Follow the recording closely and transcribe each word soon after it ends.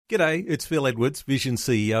G'day, it's Phil Edwards, Vision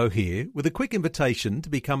CEO here, with a quick invitation to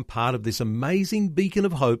become part of this amazing beacon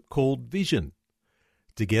of hope called Vision.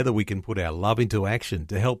 Together we can put our love into action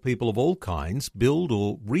to help people of all kinds build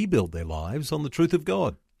or rebuild their lives on the truth of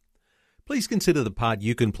God. Please consider the part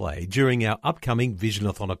you can play during our upcoming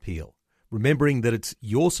Visionathon appeal, remembering that it's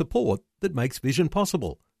your support that makes Vision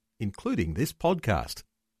possible, including this podcast.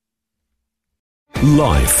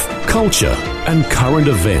 Life, culture, and current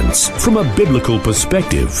events from a biblical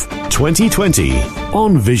perspective. 2020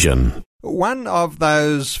 on Vision. One of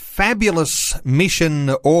those fabulous mission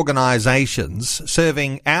organisations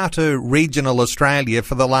serving outer regional Australia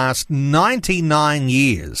for the last 99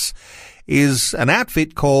 years is an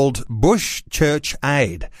outfit called Bush Church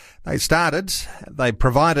Aid. They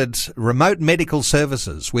provided remote medical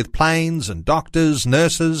services with planes and doctors,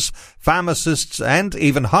 nurses, pharmacists and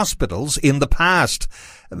even hospitals in the past.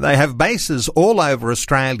 They have bases all over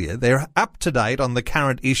Australia. They're up to date on the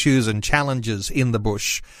current issues and challenges in the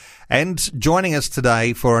bush. And joining us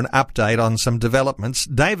today for an update on some developments,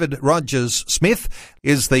 David Rogers-Smith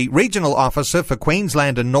is the Regional Officer for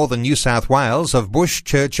Queensland and Northern New South Wales of Bush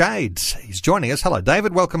Church Aid. He's joining us. Hello,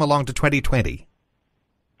 David. Welcome along to 2020.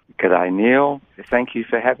 G'day, Neil. Thank you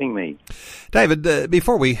for having me. David,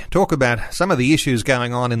 before we talk about some of the issues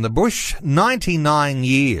going on in the bush, 99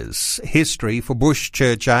 years history for Bush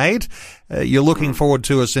Church Aid. You're looking forward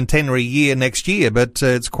to a centenary year next year, but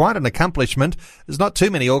it's quite an accomplishment. There's not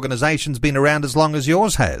too many organisations been around as long as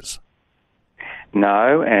yours has.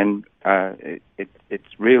 No, and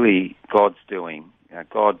it's really God's doing.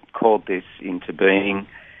 God called this into being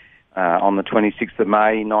on the 26th of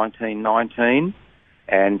May, 1919.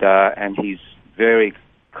 And he's very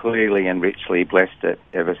clearly and richly blessed it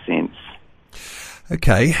ever since.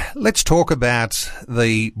 Okay, let's talk about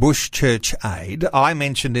the Bush Church Aid. I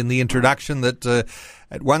mentioned in the introduction that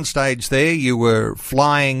at one stage there you were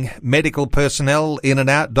flying medical personnel in and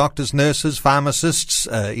out, doctors, nurses, pharmacists,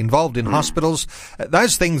 involved in hospitals.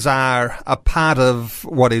 Those things are a part of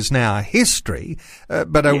what is now history,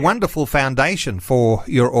 but a wonderful foundation for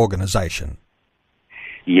your organisation.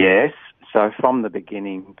 Yes. So from the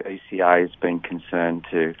beginning, BCA has been concerned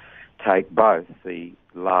to take both the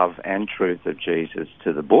love and truth of Jesus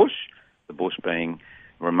to the bush being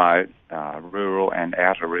remote, rural and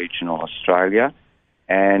outer regional Australia,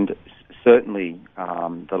 and certainly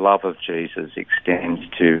the love of Jesus extends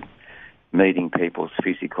to meeting people's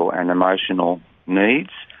physical and emotional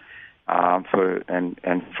needs. And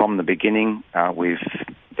from the beginning, we've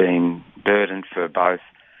been burdened for both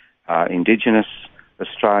Indigenous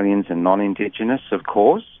Australians and non-Indigenous, of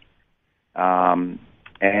course, and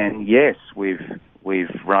yes, we've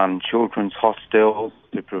run children's hostels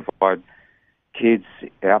to provide kids,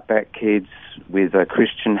 outback kids, with a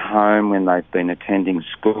Christian home when they've been attending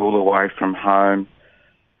school away from home.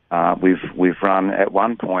 We've run at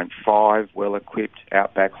one point 5 well-equipped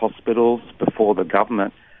outback hospitals before the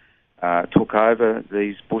government took over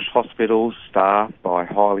these bush hospitals, staffed by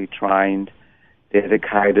highly trained,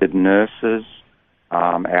 dedicated nurses.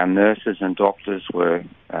 Our nurses and doctors were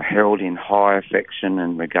held in high affection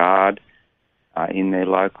and regard in their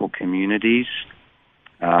local communities.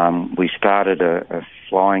 We started a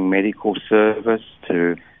flying medical service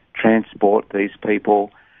to transport these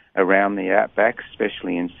people around the outback,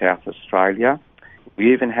 especially in South Australia.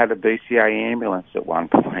 We even had a BCA ambulance at one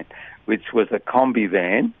point, which was a combi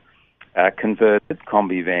van, a converted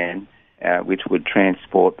combi van, which would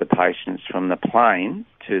transport the patients from the plane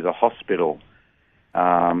to the hospital.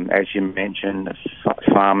 As you mentioned,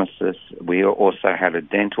 pharmacists, we also had a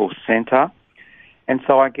dental centre. And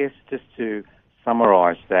so I guess just to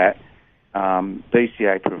summarise that,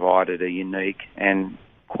 BCA provided a unique and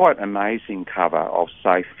quite amazing cover of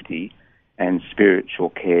safety and spiritual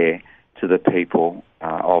care to the people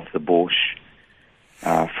of the bush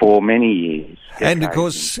for many years. And of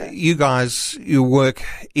course, you work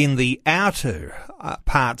in the outer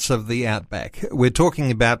parts of the outback. We're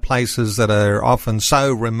talking about places that are often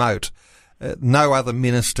so remote. No other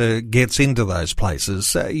minister gets into those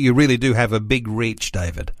places. You really do have a big reach,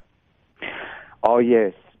 David. Oh,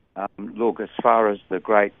 yes. Look, as far as the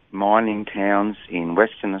great mining towns in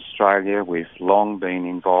Western Australia, we've long been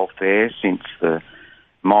involved there since the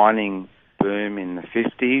mining boom in the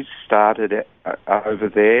 50s started over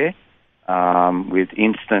there, with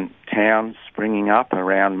instant towns springing up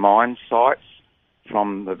around mine sites.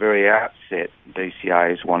 From the very outset,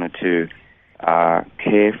 BCA has wanted to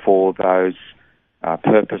care for those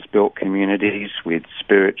purpose-built communities with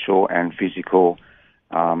spiritual and physical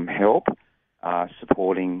help,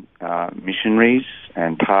 supporting missionaries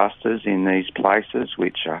and pastors in these places,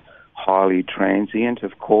 which are highly transient,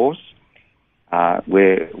 of course.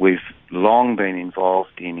 where we've long been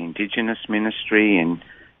involved in Indigenous ministry in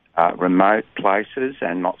remote places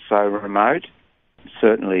and not so remote.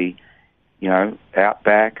 Certainly,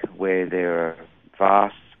 outback where there are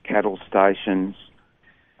vast cattle stations,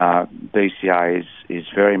 BCA is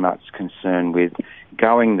very much concerned with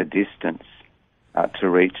going the distance to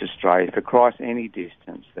reach Australia for Christ, any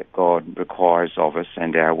distance that God requires of us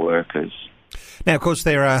and our workers. Now, of course,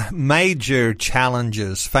 there are major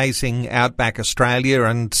challenges facing outback Australia,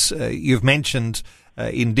 and you've mentioned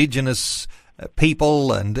Indigenous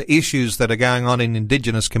people and issues that are going on in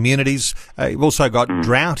Indigenous communities. You've also got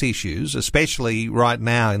drought issues, especially right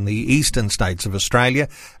now in the eastern states of Australia.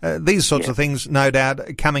 These sorts of things, no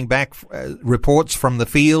doubt, coming back, reports from the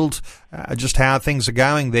field, just how things are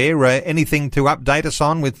going there. Anything to update us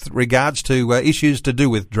on with regards to issues to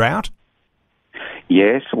do with drought?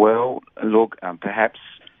 Yes, well, look, perhaps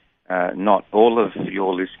not all of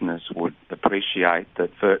your listeners would appreciate that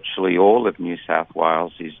virtually all of New South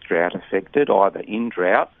Wales is drought affected, either in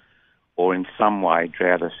drought or in some way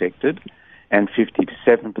drought affected, and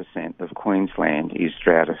 57% of Queensland is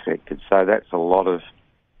drought affected. So that's a lot of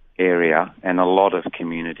area and a lot of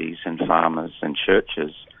communities and farmers and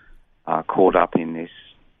churches are caught up in this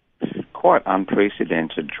quite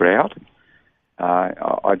unprecedented drought.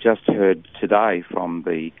 I just heard today from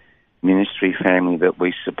the ministry family that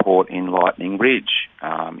we support in Lightning Ridge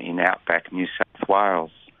in outback New South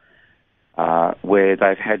Wales, where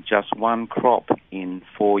they've had just one crop in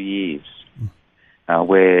 4 years,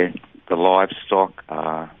 where the livestock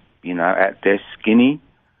are, at best skinny,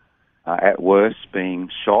 at worst being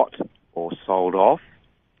shot or sold off.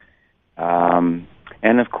 And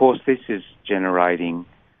of course this is generating,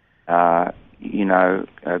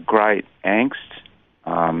 great angst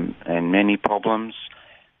and many problems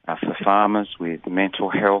for farmers with mental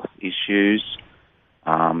health issues.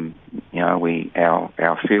 Our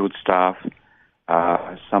field staff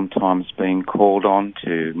are sometimes being called on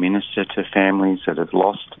to minister to families that have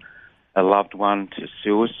lost a loved one to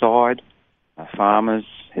suicide. Farmers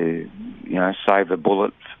who, save a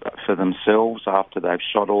bullet for themselves after they've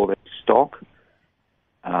shot all their stock.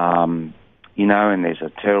 And there's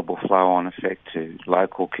a terrible flow-on effect to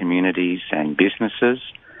local communities and businesses.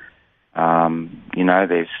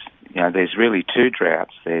 There's really two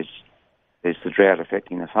droughts. There's the drought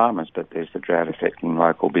affecting the farmers, but there's the drought affecting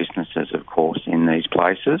local businesses, of course, in these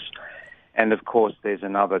places. And, of course, there's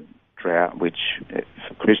another drought which,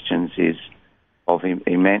 for Christians, is of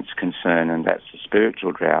immense concern, and that's the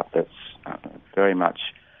spiritual drought that's very much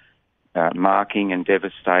marking and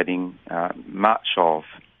devastating much of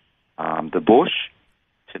the bush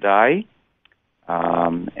today.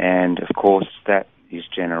 And, of course, that is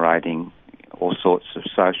generating all sorts of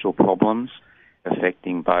social problems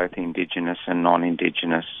affecting both Indigenous and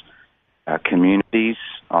non-Indigenous communities.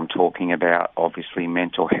 I'm talking about, obviously,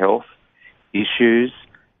 mental health issues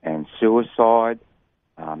and suicide.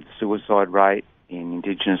 The suicide rate in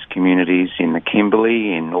Indigenous communities in the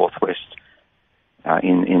Kimberley, in northwest,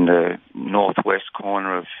 in the northwest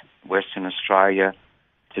corner of Western Australia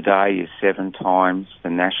today is 7 times the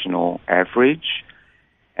national average,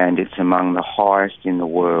 and it's among the highest in the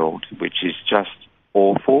world, which is just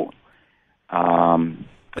awful.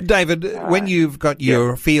 David, when you've got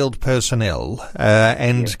your field personnel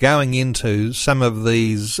and going into some of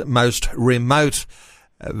these most remote,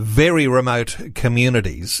 very remote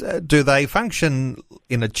communities, do they function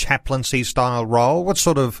in a chaplaincy style role? What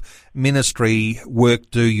sort of ministry work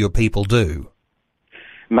do your people do?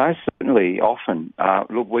 Most certainly, often.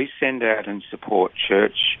 Look, we send out and support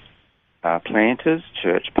church planters,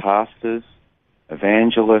 church pastors,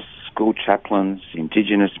 evangelists, school chaplains,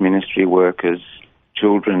 Indigenous ministry workers,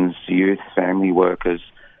 children's, youth, family workers,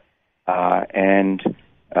 in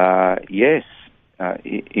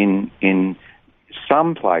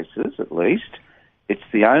some places at least, it's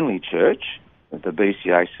the only church, the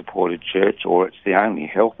BCA-supported church, or it's the only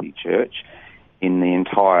healthy church in the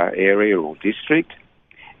entire area or district,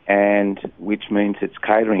 and which means it's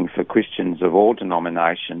catering for Christians of all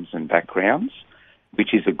denominations and backgrounds,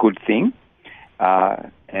 which is a good thing.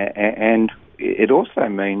 And it also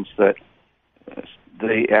means that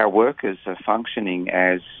our workers are functioning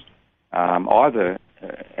as either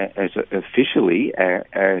as officially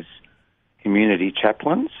as community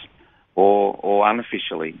chaplains or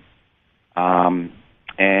unofficially. And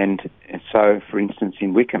so, for instance,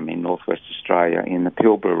 in Wickham in northwest Australia, in the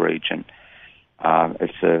Pilbara region,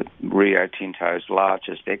 it's Rio Tinto's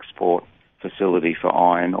largest export facility for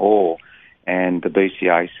iron ore, and the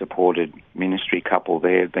BCA-supported ministry couple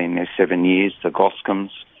there have been there 7 years. The Goscombe,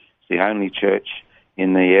 the only church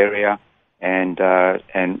in the area, and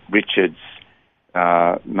Richards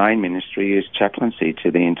main ministry is chaplaincy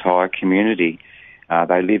to the entire community.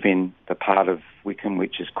 They live in the part of Wickham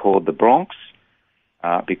which is called the Bronx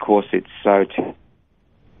because it's so...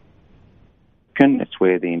 That's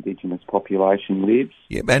where the Indigenous population lives.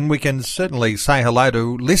 Yeah, and we can certainly say hello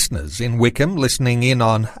to listeners in Wickham listening in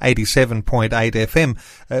on 87.8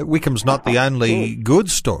 FM. Wickham's not the only good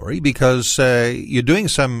story because you're doing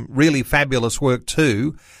some really fabulous work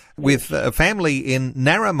too with a family in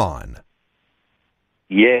Narromine.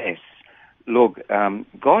 Yes. Look,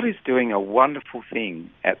 God is doing a wonderful thing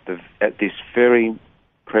at this very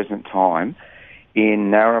present time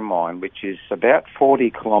in Narromine, which is about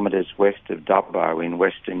 40 kilometres west of Dubbo in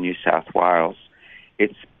western New South Wales.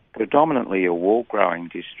 It's predominantly a wool-growing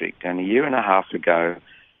district, and a year and a half ago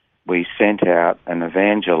we sent out an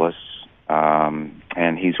evangelist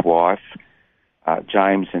and his wife,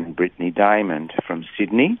 James and Brittany Damon, from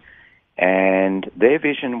Sydney, and their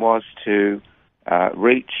vision was to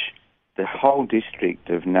reach the whole district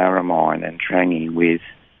of Narromine and Trangie with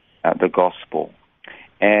the gospel.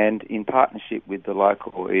 And in partnership with the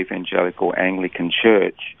local Evangelical Anglican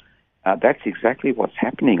Church, that's exactly what's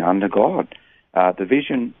happening under God. The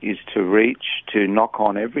vision is to knock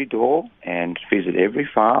on every door and visit every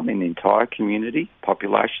farm in the entire community.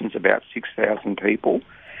 Population's about 6,000 people.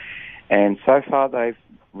 And so far they've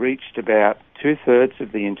reached about 2/3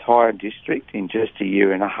 of the entire district in just a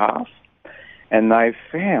year and a half. And they've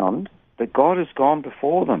found that God has gone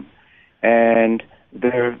before them. And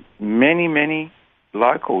there are many, many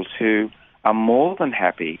locals who are more than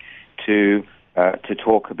happy to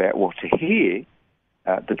talk about, to hear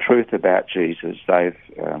the truth about Jesus. They've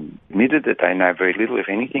admitted that they know very little, if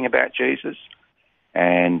anything, about Jesus,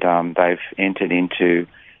 and they've entered into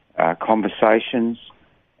conversations,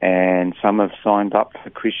 and some have signed up for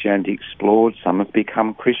Christianity Explored, some have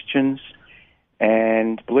become Christians,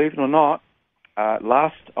 and believe it or not,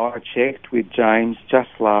 last I checked with James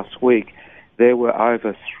just last week, there were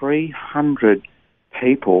over 300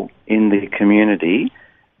 people in the community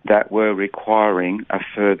that were requiring a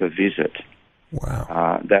further visit.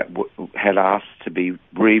 Wow. That had asked to be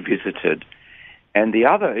revisited. And the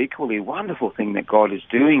other equally wonderful thing that God is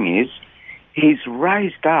doing is He's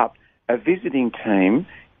raised up a visiting team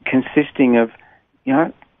consisting of,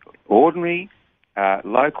 ordinary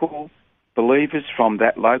local believers from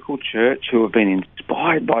that local church who have been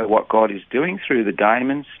inspired by what God is doing through the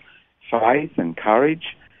Damons' faith and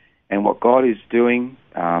courage, and what God is doing,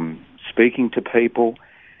 speaking to people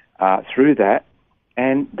through that.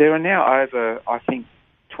 And there are now over, I think,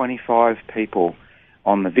 25 people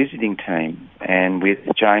on the visiting team. And with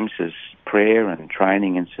James's prayer and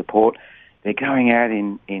training and support, they're going out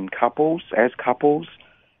in couples,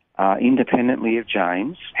 independently of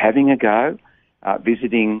James, having a go,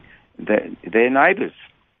 visiting their neighbours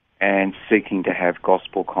and seeking to have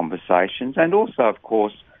gospel conversations, and also, of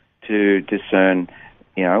course, to discern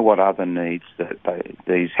what other needs that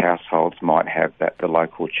these households might have that the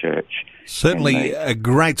local church. Certainly a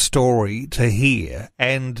great story to hear,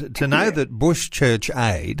 and to know that Bush Church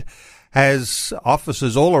Aid has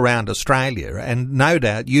offices all around Australia, and no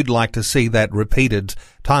doubt you'd like to see that repeated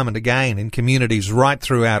time and again in communities right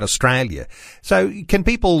throughout Australia. So can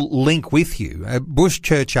people link with you, Bush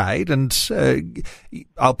Church Aid, and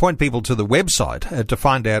I'll point people to the website to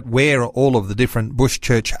find out where all of the different Bush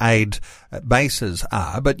Church Aid bases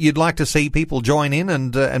are, but you'd like to see people join in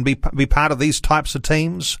and be part of these types of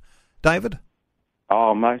teams, David?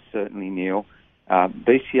 Oh, most certainly, Neil.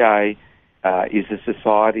 BCA is a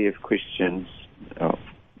society of Christians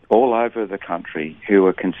all over the country who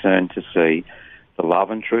are concerned to see the love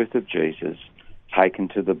and truth of Jesus taken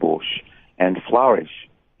to the bush and flourish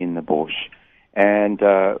in the bush. And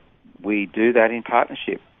we do that in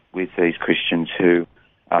partnership with these Christians who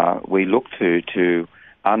we look to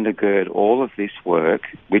undergird all of this work,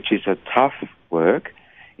 which is a tough work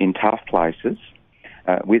in tough places,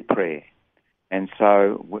 with prayer. And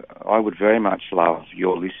so I would very much love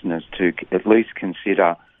your listeners to at least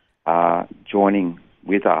consider joining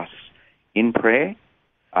with us in prayer.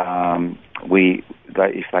 If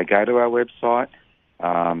they go to our website,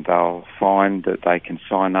 they'll find that they can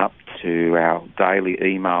sign up to our daily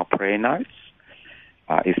email prayer notes.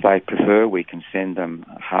 If they prefer, we can send them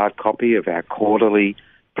a hard copy of our quarterly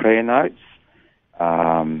prayer notes.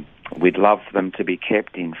 We'd love them to be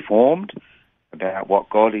kept informed about what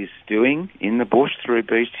God is doing in the bush through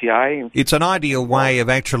BCA. It's an ideal way of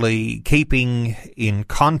actually keeping in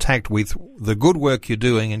contact with the good work you're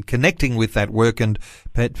doing and connecting with that work and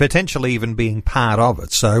potentially even being part of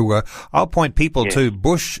it. So I'll point people to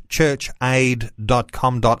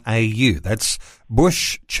bushchurchaid.com.au. That's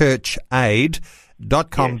bushchurchaid.com.au.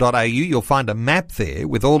 bushchurchaid.com.au. You'll find a map there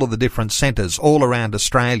with all of the different centres all around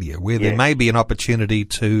Australia where there may be an opportunity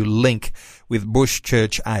to link with Bush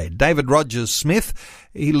Church Aid. David Rogers-Smith,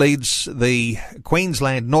 he leads the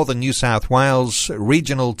Queensland, Northern New South Wales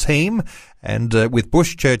regional team and with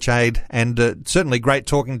Bush Church Aid, and certainly great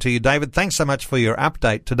talking to you, David. Thanks so much for your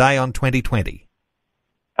update today on 2020.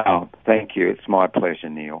 Oh, thank you. It's my pleasure,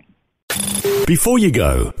 Neil. Before you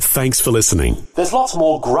go, thanks for listening. There's lots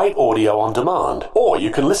more great audio on demand, or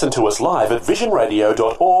you can listen to us live at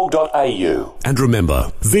visionradio.org.au. And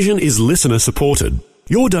remember, Vision is listener supported.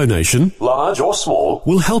 Your donation, large or small,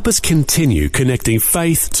 will help us continue connecting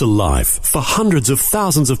faith to life for hundreds of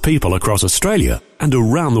thousands of people across Australia and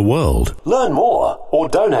around the world. Learn more or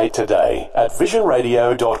donate today at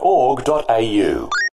visionradio.org.au.